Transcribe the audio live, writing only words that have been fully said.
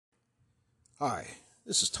Hi,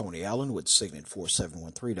 this is Tony Allen with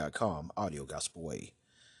Signet4713.com Audio Gospel Way.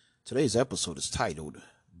 Today's episode is titled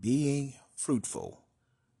Being Fruitful,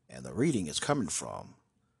 and the reading is coming from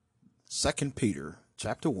 2 Peter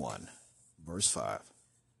chapter 1, verse 5.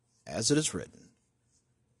 As it is written,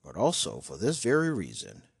 but also for this very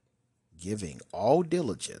reason, giving all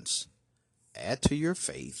diligence, add to your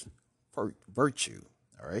faith virtue.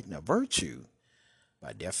 All right, now virtue,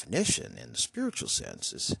 by definition, in the spiritual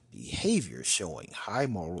sense, is behavior showing high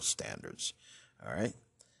moral standards. All right.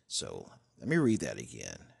 So let me read that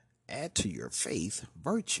again. Add to your faith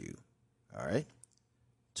virtue. All right.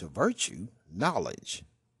 To virtue, knowledge.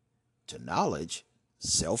 To knowledge,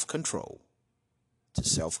 self-control. To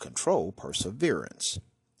self-control, perseverance.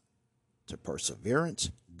 To perseverance,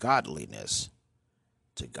 godliness.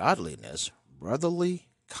 To godliness, brotherly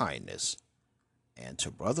kindness. And to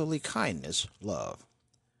brotherly kindness, love.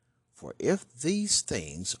 For if these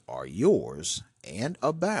things are yours and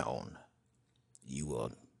abound, you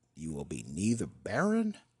will be neither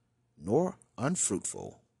barren nor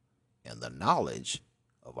unfruitful in the knowledge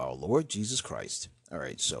of our Lord Jesus Christ. All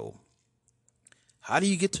right, so how do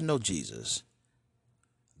you get to know Jesus?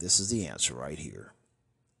 This is the answer right here.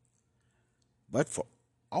 But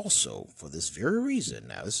also for this very reason,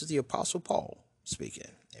 now this is the Apostle Paul speaking.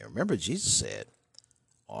 And remember, Jesus said,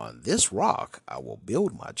 on this rock I will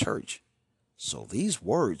build my church. So these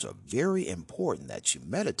words are very important that you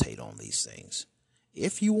meditate on these things.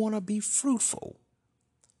 If you want to be fruitful,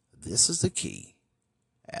 this is the key,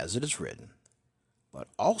 as it is written. But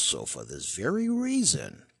also for this very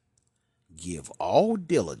reason, give all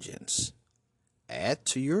diligence, add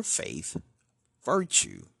to your faith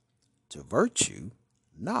virtue, to virtue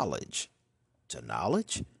knowledge, to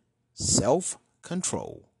knowledge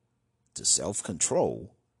self-control, to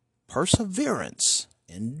self-control perseverance.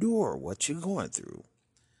 Endure what you're going through.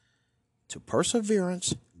 To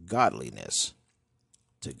perseverance, godliness.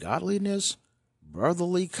 To godliness,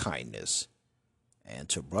 brotherly kindness. And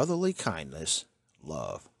to brotherly kindness,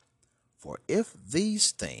 love. For if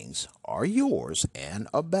these things are yours and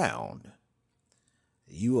abound,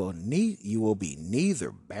 you will be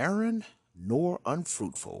neither barren nor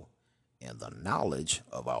unfruitful in the knowledge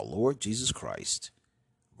of our Lord Jesus Christ.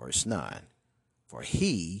 Verse 9. For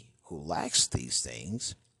he who lacks these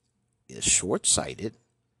things is short-sighted,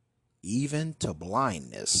 even to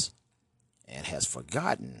blindness, and has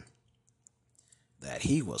forgotten that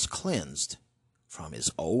he was cleansed from his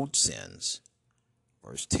old sins.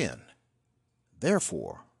 Verse 10.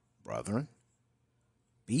 Therefore, brethren,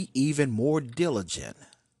 be even more diligent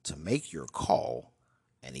to make your call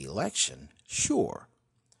and election sure.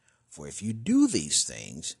 For if you do these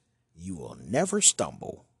things, you will never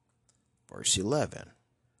stumble. Verse 11.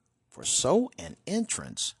 For so an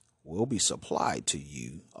entrance will be supplied to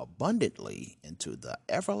you abundantly into the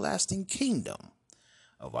everlasting kingdom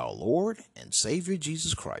of our Lord and Savior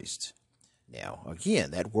Jesus Christ. Now,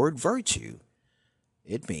 again, that word virtue,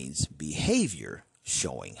 it means behavior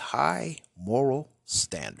showing high moral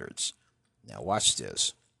standards. Now, watch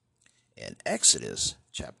this. In Exodus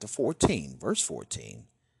chapter 14, verse 14,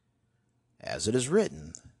 as it is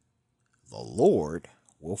written, the Lord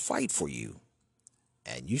will fight for you,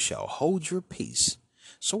 and you shall hold your peace.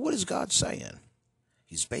 So what is God saying?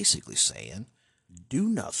 He's basically saying, do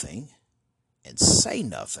nothing and say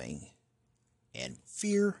nothing and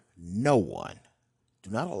fear no one. Do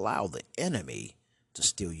not allow the enemy to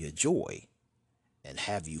steal your joy and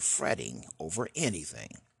have you fretting over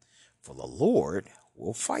anything. For the Lord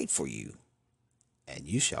will fight for you, and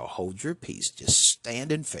you shall hold your peace. Just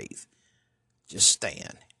stand in faith. Just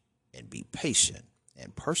stand and be patient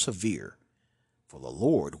and persevere. For the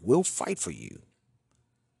Lord will fight for you.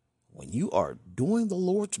 When you are doing the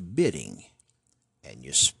Lord's bidding and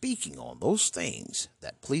you're speaking on those things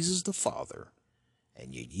that pleases the Father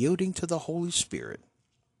and you're yielding to the Holy Spirit,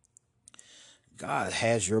 God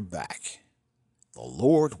has your back. The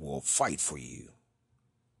Lord will fight for you.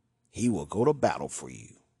 He will go to battle for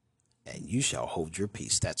you, and you shall hold your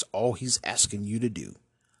peace. That's all he's asking you to do.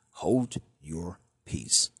 Hold your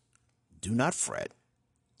peace. Do not fret.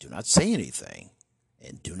 Do not say anything.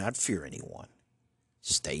 And do not fear anyone.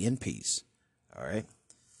 Stay in peace. All right.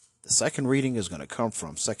 The second reading is going to come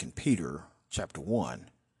from 2 Peter chapter 1,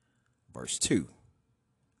 verse 2.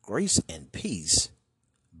 Grace and peace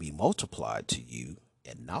be multiplied to you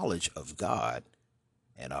in knowledge of God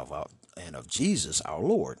and of Jesus our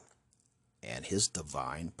Lord, and his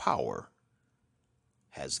divine power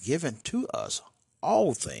has given to us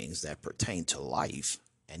all things that pertain to life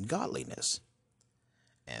and godliness,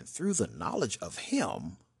 and through the knowledge of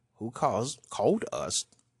him who called us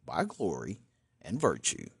by glory and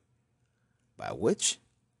virtue, by which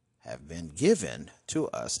have been given to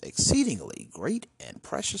us exceedingly great and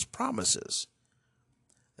precious promises,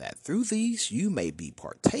 that through these you may be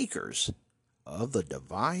partakers of the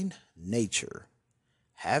divine nature,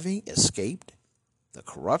 having escaped the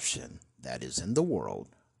corruption that is in the world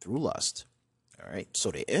through lust. All right.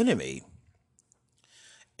 So the enemy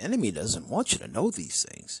doesn't want you to know these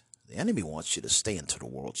things. The enemy wants you to stay into the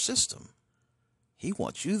world system. He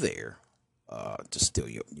wants you there to steal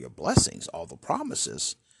your blessings, all the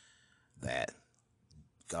promises that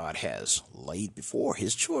God has laid before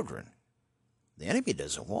his children. The enemy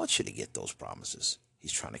doesn't want you to get those promises.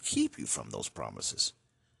 He's trying to keep you from those promises.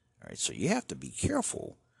 All right. So you have to be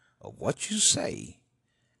careful of what you say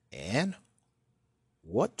and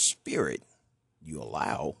what spirit you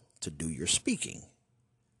allow to do your speaking.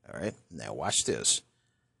 All right. Now watch this.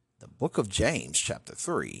 The book of James, chapter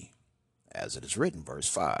 3, as it is written, verse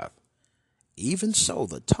 5. Even so,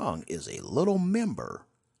 the tongue is a little member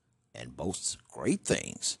and boasts great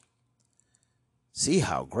things. See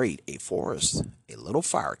how great a forest a little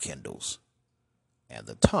fire kindles. And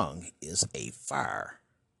the tongue is a fire,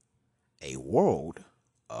 a world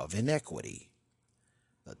of iniquity.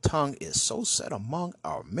 The tongue is so set among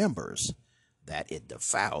our members that it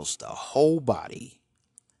defiles the whole body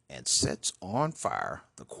and sets on fire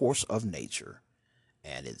the course of nature,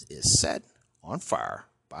 and it is set on fire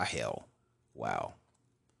by hell. Wow.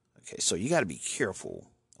 Okay, so you got to be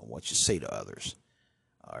careful on what you say to others.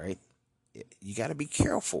 All right. You got to be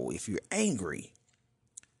careful. If you're angry,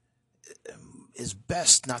 it's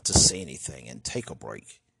best not to say anything and take a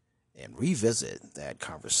break and revisit that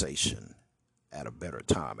conversation at a better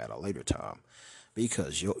time, at a later time,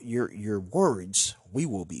 because your words,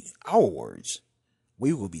 our words,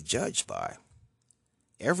 we will be judged by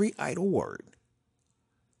every idle word,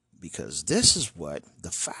 because this is what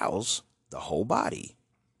defiles the whole body,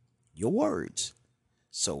 your words.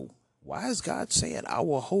 So why is God saying, I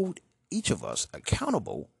will hold each of us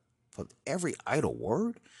accountable for every idle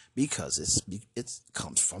word? Because it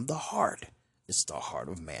comes from the heart. It's the heart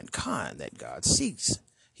of mankind that God seeks.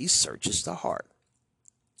 He searches the heart.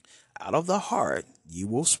 Out of the heart, you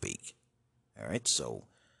will speak. All right. So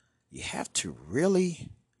you have to really,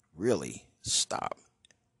 really stop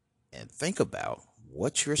and think about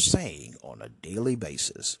what you're saying on a daily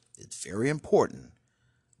basis. It's very important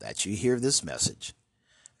that you hear this message,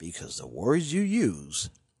 because the words you use,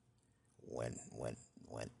 when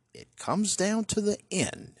it comes down to the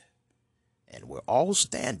end, and we're all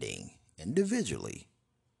standing individually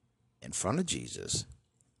in front of Jesus,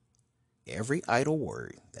 every idle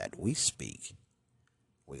word that we speak,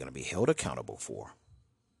 we're going to be held accountable for.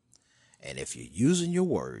 And if you're using your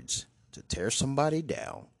words to tear somebody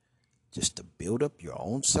down, just to build up your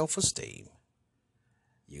own self-esteem,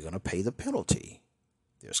 you're going to pay the penalty.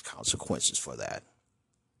 There's consequences for that.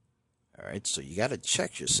 All right, so you got to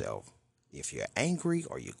check yourself. If you're angry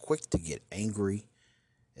or you're quick to get angry,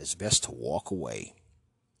 it's best to walk away.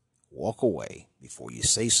 Walk away before you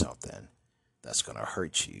say something that's going to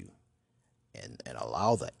hurt you, and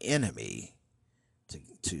allow the enemy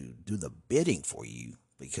to do the bidding for you,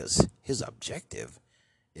 because his objective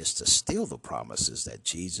is to steal the promises that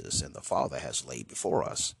Jesus and the Father has laid before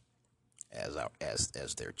us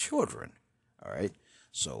as their children. All right.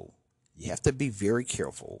 So you have to be very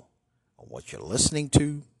careful on what you're listening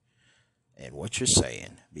to and what you're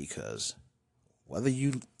saying, because whether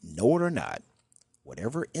you know it or not,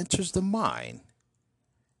 whatever enters the mind,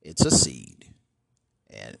 it's a seed.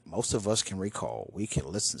 And most of us can recall, we can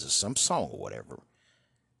listen to some song or whatever,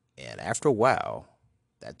 and after a while,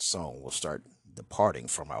 that song will start departing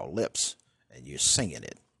from our lips, and you're singing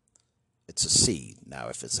it. It's a seed. Now,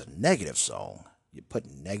 if it's a negative song, you're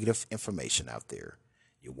putting negative information out there.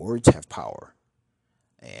 Your words have power,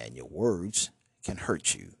 and your words can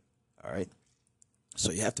hurt you. All right?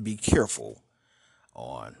 So you have to be careful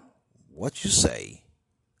on what you say,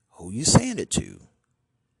 who you saying it to,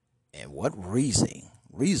 and what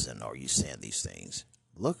reason are you saying these things.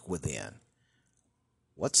 Look within.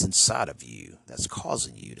 What's inside of you that's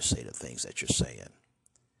causing you to say the things that you're saying?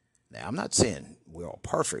 Now, I'm not saying we're all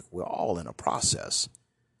perfect. We're all in a process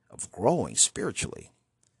of growing spiritually.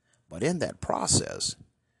 But in that process,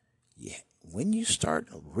 when you start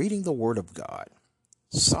reading the Word of God,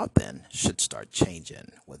 something should start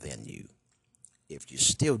changing within you. If you're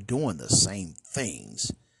still doing the same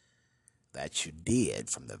things that you did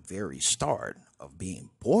from the very start of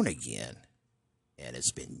being born again, and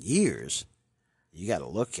it's been years, you got to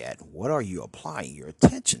look at, what are you applying your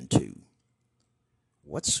attention to?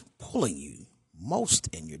 What's pulling you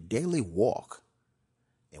most in your daily walk?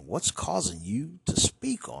 And what's causing you to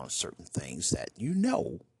speak on certain things that you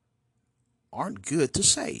know aren't good to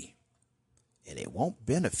say, and it won't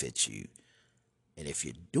benefit you. And if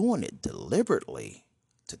you're doing it deliberately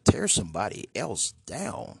to tear somebody else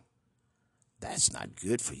down, that's not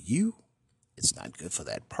good for you. It's not good for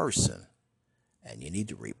that person. And you need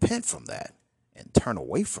to repent from that and turn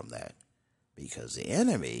away from that, because the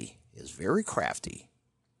enemy is very crafty.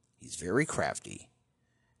 He's very crafty.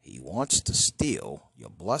 He wants to steal your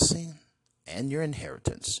blessing and your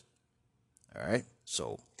inheritance. All right?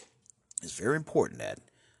 So it's very important that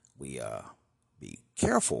we be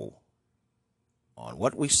careful on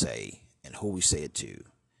what we say and who we say it to.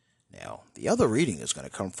 Now, the other reading is going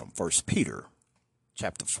to come from 1 Peter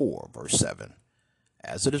chapter 4, verse 7,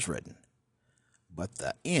 as it is written, "But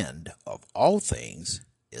the end of all things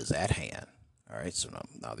is at hand." All right, so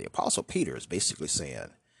now the Apostle Peter is basically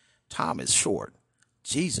saying, time is short.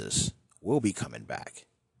 Jesus will be coming back.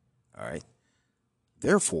 All right,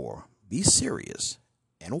 therefore, be serious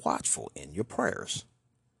and watchful in your prayers.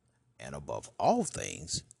 And above all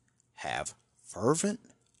things, have fervent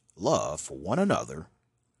love for one another,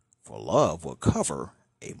 for love will cover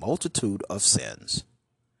a multitude of sins.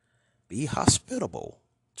 Be hospitable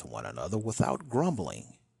to one another without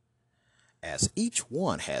grumbling. As each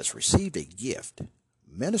one has received a gift,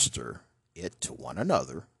 minister it to one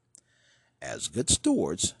another as good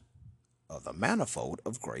stewards of the manifold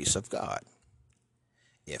of grace of God.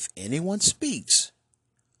 If anyone speaks,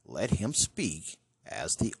 let him speak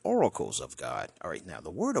as the oracles of God. All right, now the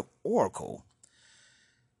word of oracle,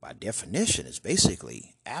 by definition, is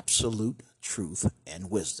basically absolute truth and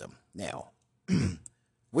wisdom. Now,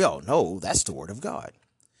 we all know that's the word of God.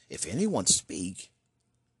 If anyone speak,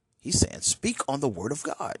 he's saying speak on the word of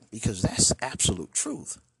God, because that's absolute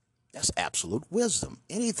truth. That's absolute wisdom.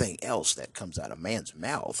 Anything else that comes out of man's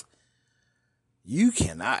mouth, you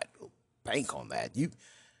cannot bank on that.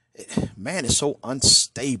 Man is so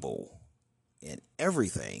unstable in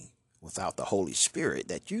everything without the Holy Spirit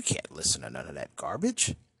that you can't listen to none of that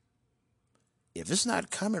garbage. If it's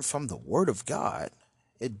not coming from the word of God,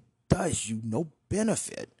 it does you no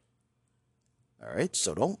benefit. All right,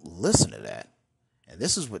 so don't listen to that. And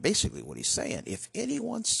this is basically what he's saying. If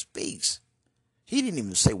anyone speaks, he didn't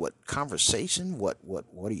even say what conversation, what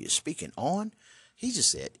are you speaking on? He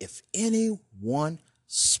just said, if anyone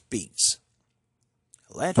speaks,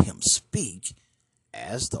 let him speak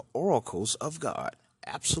as the oracles of God,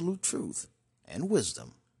 absolute truth and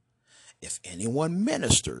wisdom. If anyone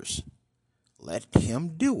ministers, let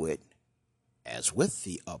him do it as with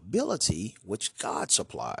the ability which God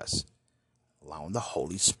supplies, allowing the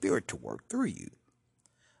Holy Spirit to work through you,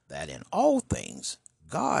 that in all things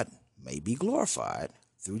God may be glorified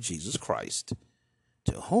through Jesus Christ,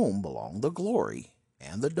 to whom belong the glory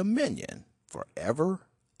and the dominion forever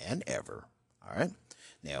and ever. All right?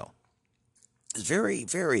 Now, it's very,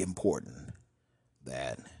 very important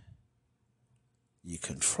that you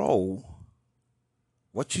control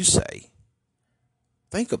what you say.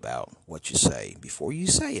 Think about what you say before you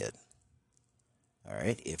say it. All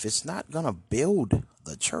right? If it's not going to build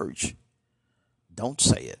the church, don't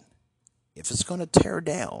say it. If it's going to tear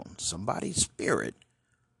down somebody's spirit,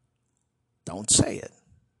 don't say it.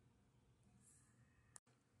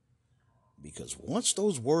 Because once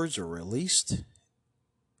those words are released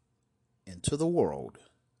into the world,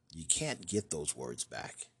 you can't get those words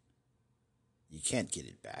back. You can't get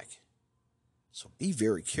it back. So be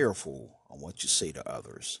very careful on what you say to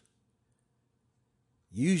others.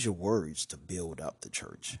 Use your words to build up the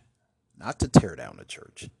church, not to tear down the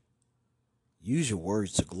church. Use your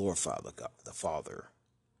words to glorify the Father,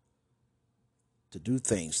 to do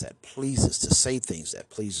things that pleases, to say things that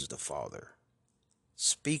pleases the Father.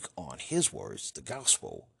 Speak on his words, the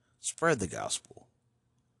gospel. Spread the gospel.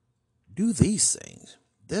 Do these things.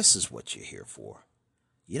 This is what you're here for.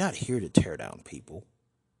 You're not here to tear down people.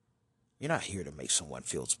 You're not here to make someone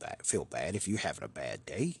feel bad if you're having a bad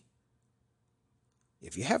day.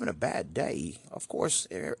 If you're having a bad day, of course,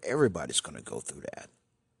 everybody's going to go through that.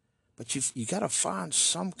 But you got to find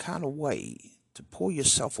some kind of way to pull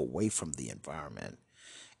yourself away from the environment.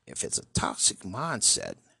 If it's a toxic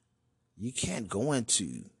mindset, you can't go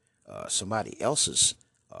into somebody else's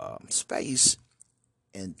space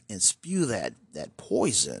and spew that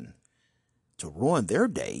poison to ruin their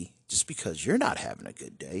day just because you're not having a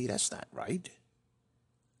good day. That's not right.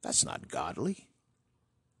 That's not godly.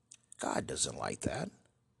 God doesn't like that,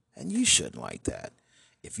 and you shouldn't like that.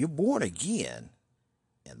 If you're born again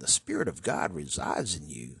and the Spirit of God resides in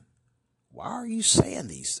you, why are you saying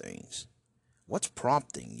these things? What's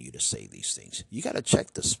prompting you to say these things? You got to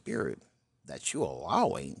check the spirit that you're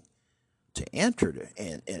allowing to enter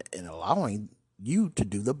and allowing you to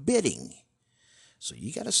do the bidding. So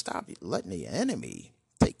you got to stop letting the enemy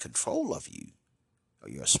take control of you or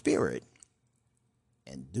your spirit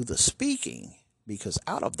and do the speaking, because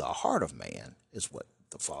out of the heart of man is what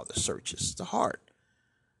the Father searches, the heart.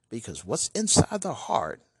 Because what's inside the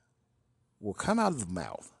heart will come out of the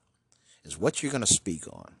mouth, is what you're going to speak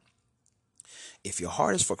on. If your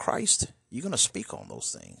heart is for Christ, you're going to speak on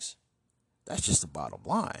those things. That's just the bottom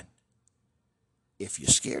line. If you're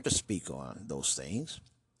scared to speak on those things,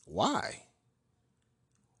 why?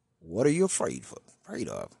 What are you afraid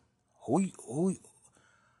of?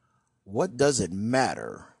 What does it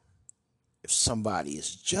matter if somebody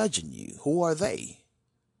is judging you? Who are they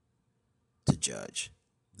to judge?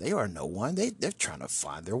 They are no one. They're trying to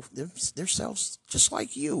find themselves just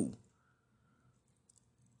like you.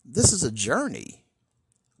 This is a journey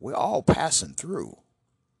we're all passing through.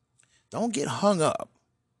 Don't get hung up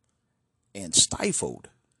and stifled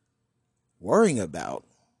worrying about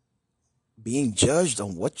being judged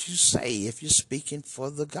on what you say. If you're speaking for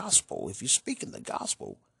the gospel, if you're speaking the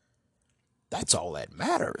gospel, that's all that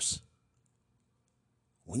matters.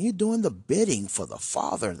 When you're doing the bidding for the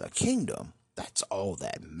Father and the kingdom, that's all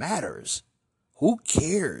that matters. Who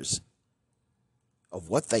cares of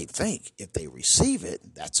what they think? If they receive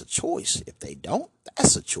it, that's a choice. If they don't,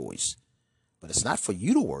 that's a choice. But it's not for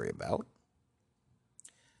you to worry about.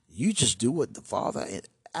 You just do what the Father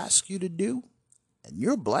asks you to do, and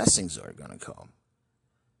your blessings are going to come.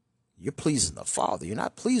 You're pleasing the Father. You're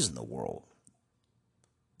not pleasing the world.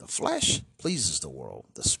 The flesh pleases the world.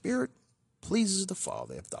 The Spirit pleases the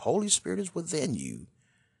Father. If the Holy Spirit is within you,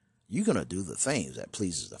 you're going to do the things that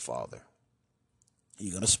pleases the Father.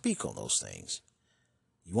 You're going to speak on those things.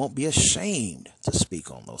 You won't be ashamed to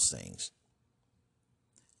speak on those things.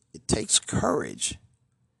 It takes courage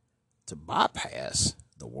to bypass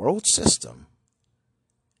the world system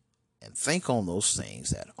and think on those things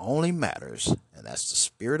that only matters, and that's the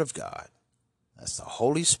Spirit of God. That's the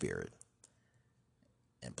Holy Spirit.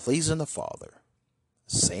 And pleasing the Father,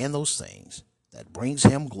 saying those things that brings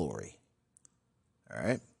him glory. All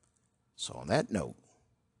right? So on that note,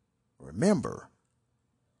 remember,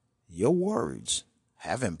 your words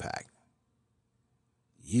have impact.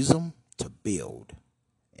 Use them to build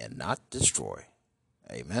and not destroy.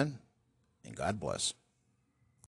 Amen. And God bless.